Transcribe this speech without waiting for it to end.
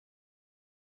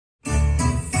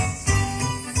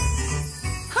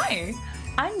Hi,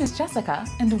 I'm Miss Jessica,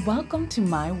 and welcome to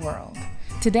my world.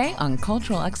 Today on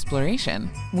Cultural Exploration,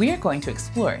 we are going to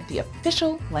explore the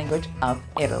official language of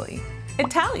Italy,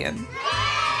 Italian.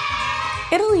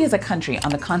 Italy is a country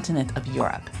on the continent of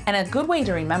Europe, and a good way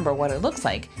to remember what it looks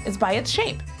like is by its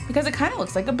shape, because it kind of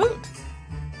looks like a boot.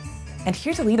 And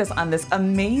here to lead us on this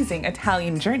amazing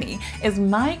Italian journey is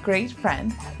my great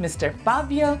friend, Mr.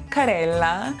 Fabio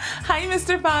Carella. Hi,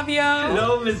 Mr. Fabio.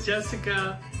 Hello, Miss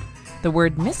Jessica. The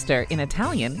word Mr. in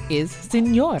Italian is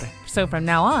Signor, so from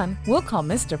now on, we'll call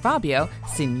Mr. Fabio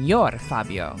Signor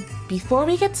Fabio. Before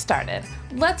we get started,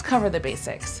 let's cover the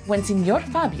basics. When Signor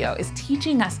Fabio is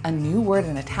teaching us a new word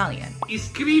in Italian,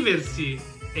 Iscriversi.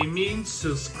 It means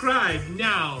subscribe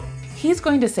now. He's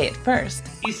going to say it first.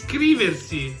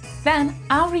 Iscriversi. Then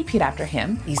I'll repeat after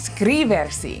him,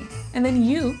 iscriversi. And then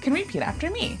you can repeat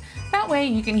after me. That way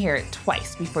you can hear it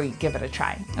twice before you give it a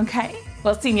try, okay?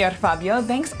 Well, Signor Fabio,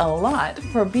 thanks a lot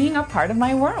for being a part of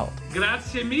my world.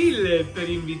 Grazie mille per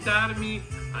invitarmi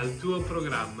al tuo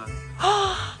programma.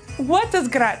 What does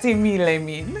grazie mille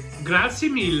mean? Grazie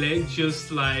mille, just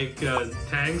like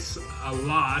thanks a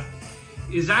lot,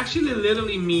 is actually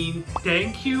literally mean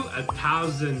thank you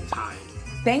 1,000 times.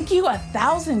 Thank you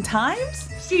 1,000 times?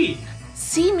 Si.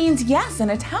 Si means yes in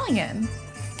Italian.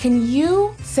 Can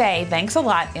you say thanks a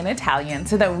lot in Italian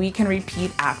so that we can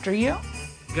repeat after you?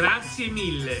 Grazie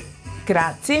mille.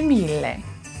 Grazie mille.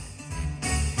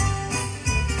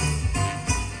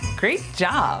 Great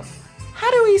job.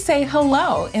 How do we say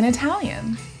hello in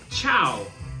Italian? Ciao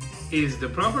is the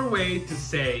proper way to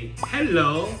say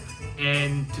hello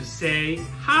and to say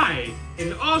hi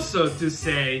and also to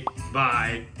say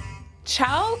bye.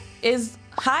 Ciao is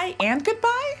hi and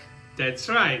goodbye? That's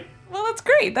right. Well, that's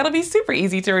great. That'll be super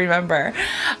easy to remember.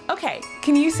 Okay,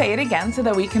 can you say it again so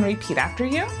that we can repeat after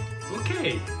you?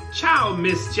 Okay. Ciao,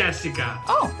 Miss Jessica.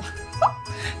 Oh,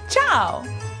 ciao.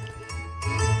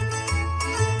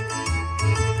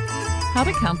 How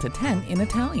to count to 10 in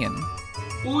Italian.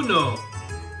 Uno.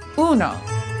 Uno.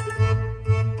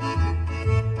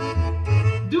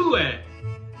 Due.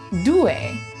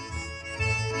 Due.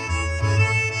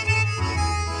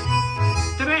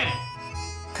 Tre.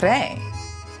 Tre.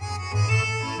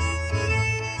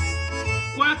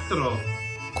 Quattro.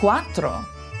 Quattro.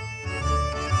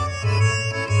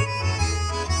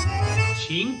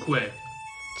 Cinque.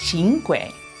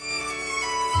 Cinque.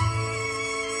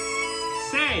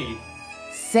 Sei.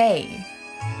 Sei.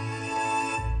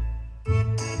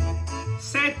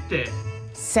 Sette.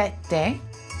 Sette.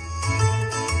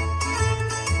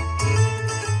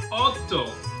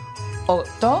 Otto.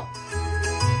 Otto.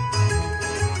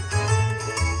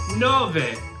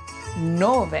 Nove.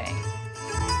 Nove.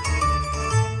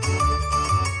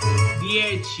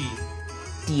 10.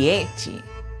 10.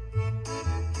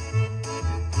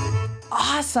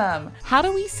 Awesome! How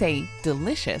do we say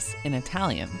delicious in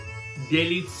Italian?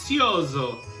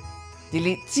 Delizioso.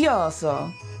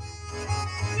 Delizioso.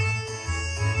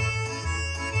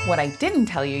 What I didn't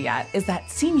tell you yet is that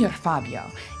Signor Fabio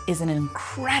is an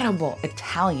incredible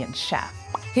Italian chef.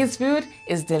 His food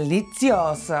is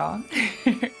delizioso.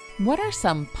 What are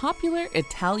some popular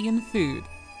Italian food?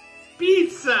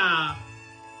 Pizza.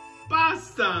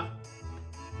 Pasta.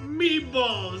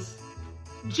 Meatballs.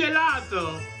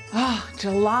 Gelato. Oh,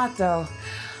 gelato.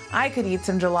 I could eat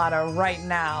some gelato right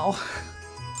now.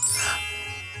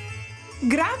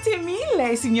 Grazie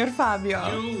mille, Signor Fabio.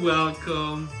 You're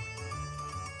welcome.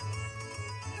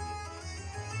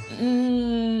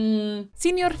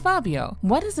 Signor Fabio,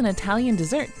 what is an Italian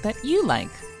dessert that you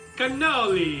like?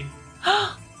 Cannoli.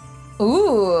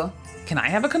 Ooh, can I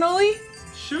have a cannoli?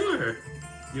 Sure.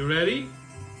 You ready?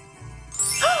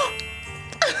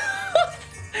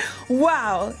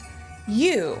 Wow,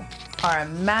 you are a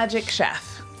magic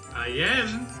chef. I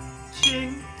am.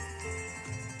 Ching.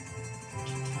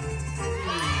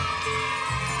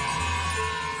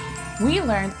 We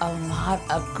learned a lot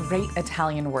of great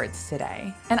Italian words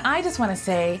today. And I just want to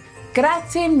say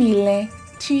grazie mille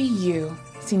to you,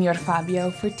 Signor Fabio,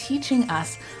 for teaching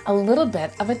us a little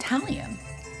bit of Italian.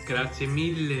 Grazie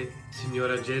mille,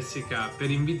 signora Jessica, per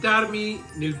invitarmi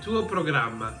nel tuo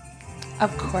programma.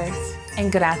 Of course,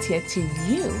 and grazie to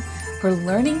you for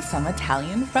learning some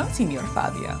Italian from Signor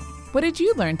Fabio. What did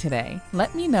you learn today?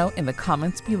 Let me know in the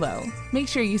comments below. Make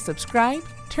sure you subscribe,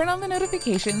 turn on the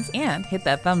notifications, and hit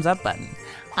that thumbs up button.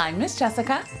 I'm Miss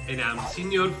Jessica. And I'm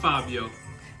Signor Fabio.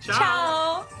 Ciao!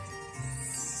 Ciao.